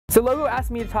So Logo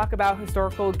asked me to talk about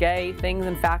historical gay things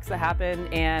and facts that happen,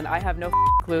 and I have no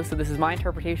clue, so this is my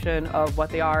interpretation of what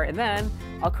they are, and then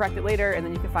I'll correct it later, and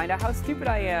then you can find out how stupid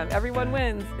I am. Everyone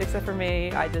wins, except for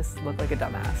me. I just look like a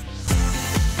dumbass.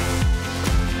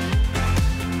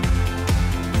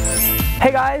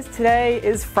 Hey guys, today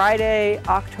is Friday,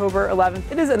 October 11th.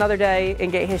 It is another day in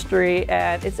gay history,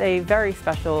 and it's a very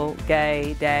special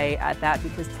gay day at that,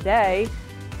 because today,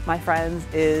 my friends,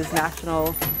 is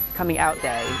National Coming Out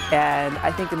Day, and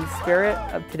I think in the spirit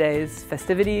of today's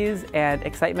festivities and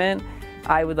excitement,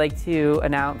 I would like to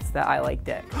announce that I like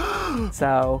dick.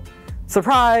 So,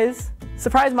 surprise!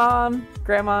 Surprise mom,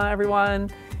 grandma, everyone,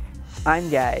 I'm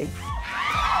gay.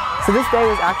 So this day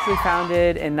was actually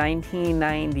founded in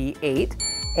 1998,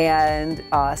 and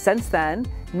since then,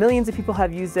 millions of people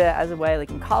have used it as a way, like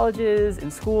in colleges,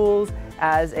 in schools,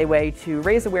 as a way to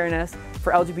raise awareness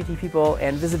for LGBT people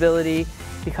and visibility,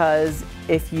 because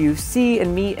if you see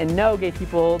and meet and know gay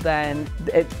people, then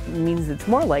it means it's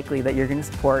more likely that you're going to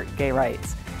support gay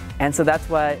rights. And so that's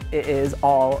what it is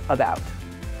all about.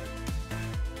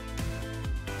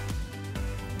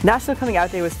 National Coming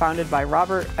Out Day was founded by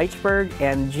Robert Eichberg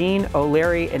and Jean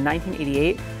O'Leary in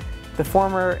 1988. The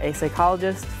former a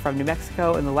psychologist from New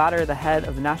Mexico, and the latter the head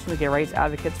of the National Gay Rights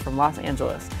Advocates from Los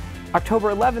Angeles.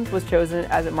 October 11th was chosen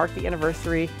as it marked the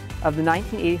anniversary of the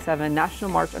 1987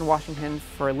 National March on Washington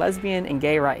for lesbian and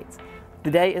gay rights. The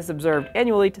day is observed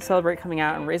annually to celebrate coming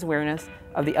out and raise awareness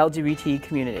of the LGBT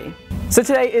community. So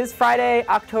today is Friday,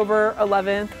 October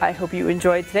 11th. I hope you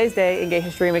enjoyed today's day in gay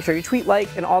history. Make sure you tweet, like,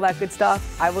 and all that good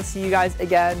stuff. I will see you guys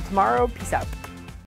again tomorrow. Peace out.